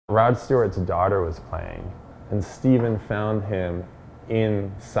Rod Stewart's daughter was playing, and Steven found him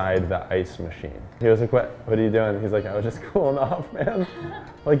inside the ice machine. He was like, what are you doing? He's like, I was just cooling off, man.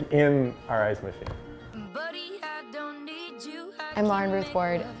 Like in our ice machine. I'm Lauren Ruth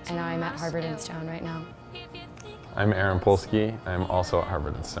Ward, and I'm at Harvard and Stone right now. I'm Aaron Polsky. I'm also at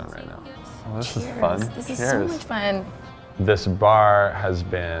Harvard and Stone right now. Oh, this is fun. This is so much fun. This bar has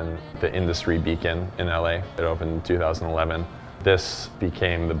been the industry beacon in LA. It opened in 2011. This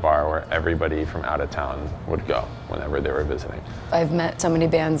became the bar where everybody from out of town would go whenever they were visiting. I've met so many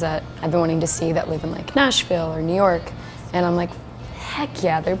bands that I've been wanting to see that live in like Nashville or New York, and I'm like, heck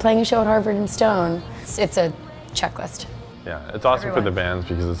yeah, they're playing a show at Harvard and Stone. It's a checklist. Yeah, it's awesome for the bands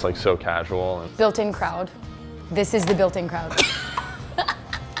because it's like so casual. Built-in crowd. This is the built-in crowd.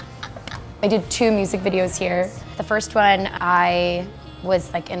 I did 2 music videos here. The first one, I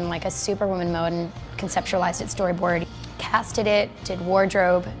was like in like a superwoman mode and conceptualized it, storyboard, casted it, did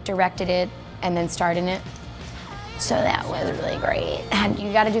wardrobe, directed it, and then starred in it. So that was really great. And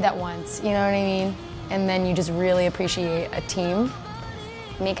you gotta do that once, you know what I mean? And then you just really appreciate a team.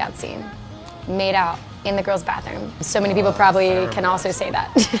 Makeout scene, made out in the girls' bathroom. So many people probably can also say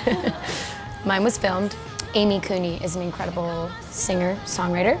that. Mine was filmed. Amy Cooney is an incredible singer,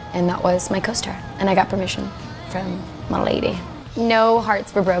 songwriter, and that was my co-star. And I got permission from my lady. No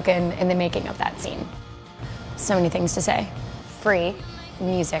hearts were broken in the making of that scene. So many things to say. Free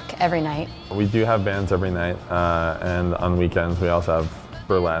music every night. We do have bands every night, and on weekends we also have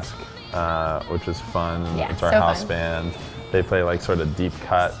burlesque, which is fun. Yeah, it's our so house fun. band. They play like sort of deep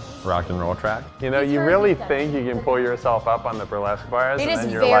cut rock and roll track. You know, you really think you can pull yourself up on the burlesque bars, It and is then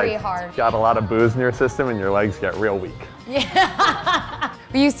you're very like, hard. got a lot of booze in your system and your legs get real weak. Yeah.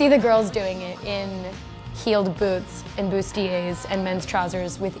 You see the girls doing it in heeled boots and bustiers and men's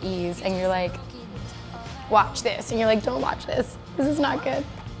trousers with ease, and you're like, watch this. And you're like, don't watch this. This is not good.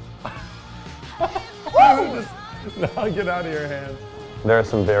 Now get out of your hands. There are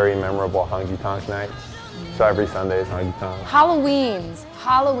some very memorable honky-tonk nights. So every Sunday is honky-tonk.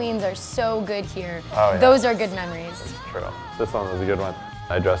 Halloweens are so good here. Oh, yeah. Those are good memories. True. This one was a good one.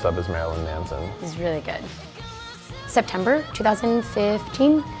 I dressed up as Marilyn Manson. It's really good. September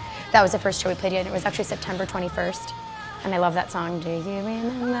 2015. That was the first show we played in. It was actually September 21st. And I love that song. Do you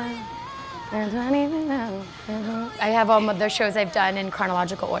remember? I have all of those shows I've done in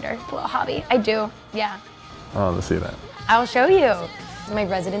chronological order. A little hobby. I do, yeah. I want to see that. I'll show you. My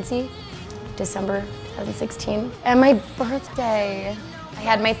residency, December 2016. And my birthday. I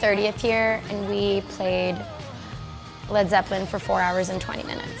had my 30th here, and we played Led Zeppelin for 4 hours and 20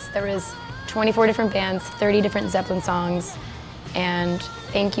 minutes. There was 24 different bands, 30 different Zeppelin songs, and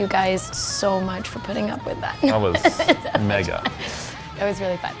thank you guys so much for putting up with that. That was mega. It was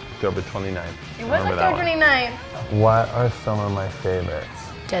really fun. October 29th. It was October 29th. What are some of my favorites?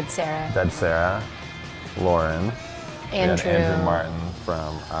 Dead Sarah. Dead Sarah, Lauren, Andrew. and Andrew Martin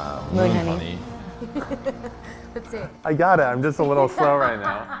from Moon Honey. Let's see. I got it. I'm just a little slow right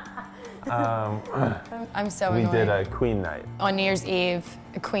now. I'm so We annoyed. did a Queen night. On New Year's Eve,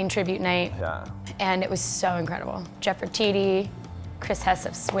 a Queen tribute night. Yeah. And it was so incredible. Jeff Fertitti, Chris Hess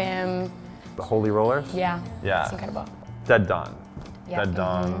of Swim. The Holy Rollers? Yeah. Yeah. It's incredible. Dead Dawn. Yeah. Dead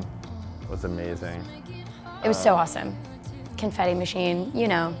Dawn was amazing. It was so awesome. Confetti Machine, you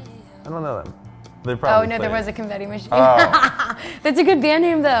know. I don't know them. They Oh probably no, there played. was a Confetti Machine. Oh. That's a good band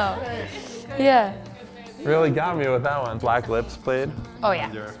name though. Yeah. Really got me with that one. Black Lips played. Oh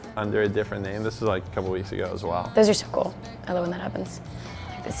yeah. Under a different name. This was like a couple weeks ago as well. Those are so cool. I love when that happens.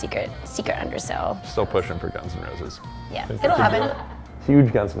 Like the secret undersell. Still pushing for Guns N' Roses. Yeah, it'll happen.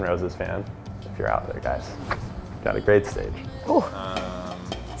 Huge Guns N' Roses fan. If you're out there, guys. Got a great stage. Ooh.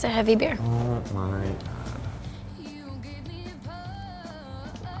 It's a heavy beer. Oh my.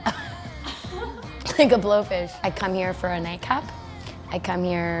 Like a blowfish. I come here for a nightcap. I come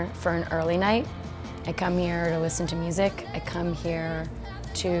here for an early night. I come here to listen to music. I come here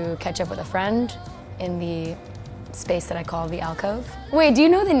to catch up with a friend in the space that I call the alcove. Wait, do you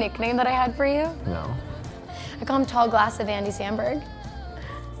know the nickname that I had for you? No. I call him Tall Glass of Andy Samberg.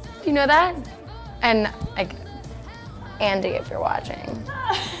 Do you know that? And like, Andy, if you're watching,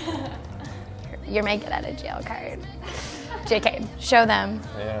 you're my get out of jail card. JK, show them.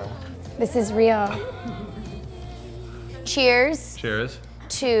 Yeah. This is real. Cheers. Cheers.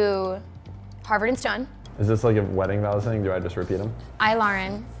 To Harvard and Stone. Is this like a wedding vows thing? Do I just repeat them? I,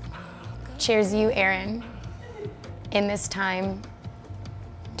 Lauren. Cheers you, Aaron. In this time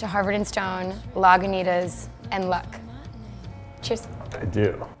to Harvard and Stone, Lagunitas, and luck. Cheers. I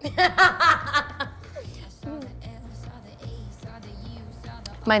do.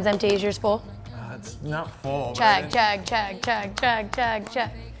 Mine's empty, is yours full? It's not full. Chug, chug, chug, chug, chug, chug, chug.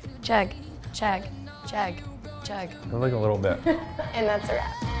 chug, chug, chug, chug. Like a little bit. And that's a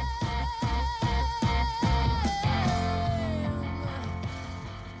wrap.